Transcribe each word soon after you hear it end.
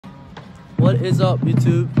What is up,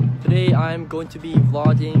 YouTube? Today I'm going to be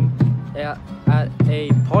vlogging at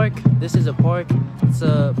a park. This is a park. It's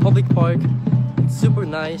a public park. It's super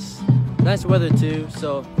nice. Nice weather too.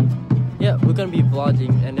 So yeah, we're gonna be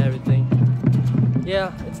vlogging and everything.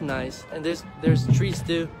 Yeah, it's nice. And there's trees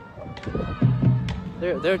too.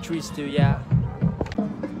 There are trees too. Yeah.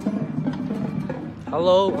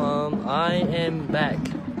 Hello. I am back.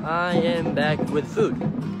 I am back with food.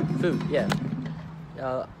 Yeah.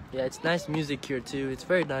 Yeah, it's nice music here too. It's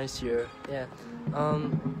very nice here. Yeah.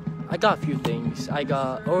 I got a few things. I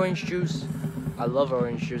got orange juice. I love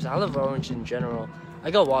orange juice. I love orange in general.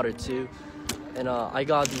 I got water too. And I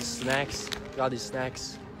got these snacks.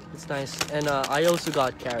 It's nice. And I also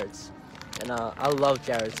got carrots. And I love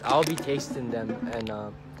carrots. I'll be tasting them and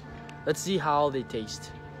let's see how they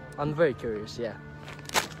taste. I'm very curious, yeah.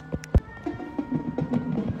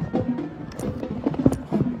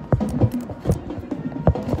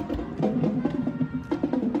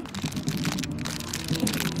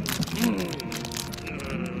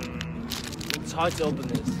 It's hard to open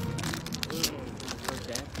this.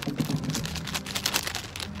 Okay.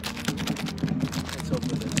 Let's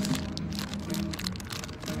open this.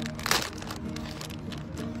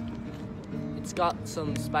 It's got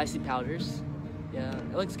some spicy powders. Yeah,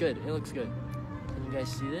 it looks good. It looks good. Can you guys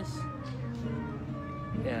see this?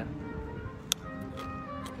 Yeah.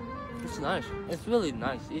 It's nice. It's really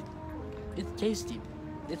nice. It's tasty.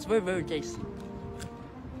 It's very, very tasty.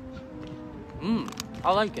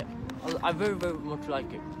 I like it. I very, very much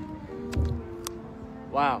like it.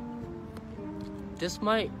 Wow. This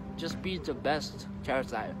might just be the best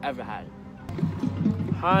carrots I've ever had.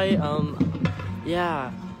 Hi,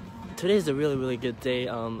 yeah. Today's a really, really good day.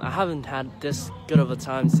 I haven't had this good of a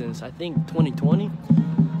time since I think 2020.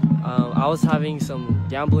 I was having some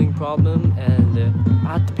gambling problem and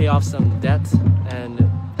I had to pay off some debt, and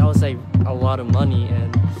that was like a lot of money,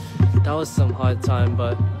 and that was some hard time,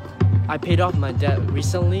 but I paid off my debt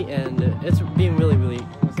recently and it's been really, really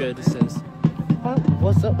good since.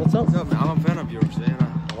 What's up? What's up? What's up, man? I'm a fan of yours, man.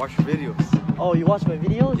 I watch your videos. Oh, you watch my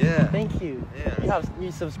videos? Yeah. Thank you. Yeah.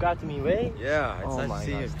 You subscribe to me, right? Yeah, it's oh nice to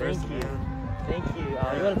see you in Thank person, you. man. Thank you.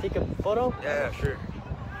 You want to take a photo? Yeah, sure.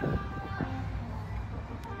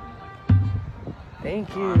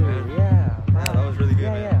 Thank you. Man. Yeah. Yeah, that was really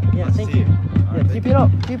good, man. Yeah, Nice to thank see you. Right, Keep it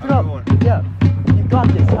up. Keep it up. Yeah. You got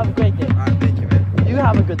this. Have a great day. Alright, thank you, man. You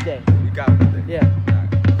have a good day. You got it. Yeah.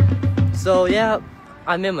 So yeah,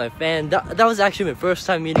 I met my fan. That was actually my first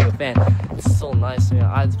time meeting a fan. It's so nice, man.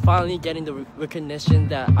 I'm finally getting the recognition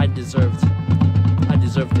that I deserved. I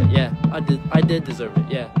deserved it. Yeah, I did deserve it.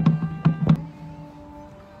 Yeah.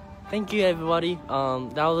 Thank you, everybody.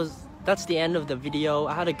 That's the end of the video.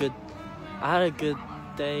 I had a good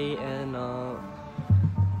day, and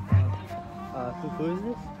who is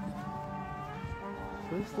this?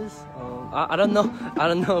 Who is this? I don't know,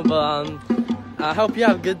 but I hope you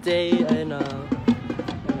have a good day, and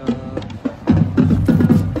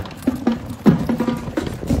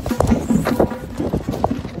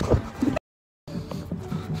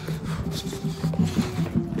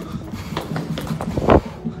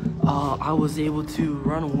I was able to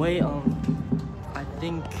run away. I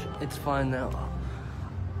think it's fine now.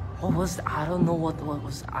 What was that? I don't know what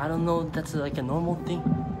was. I don't know. That's like a normal thing.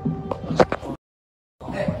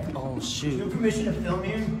 Hey, oh shoot. do you have permission to film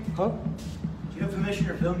here? Huh? Do you have permission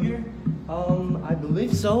to film here? I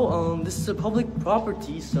believe so. This is a public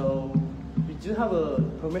property, so we do have a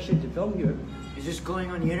permission to film here. Is this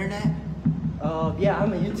going on the internet? Yeah,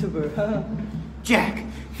 I'm a YouTuber. Jack,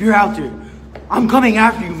 if you're out there, I'm coming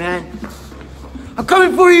after you, man. I'm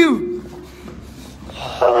coming for you!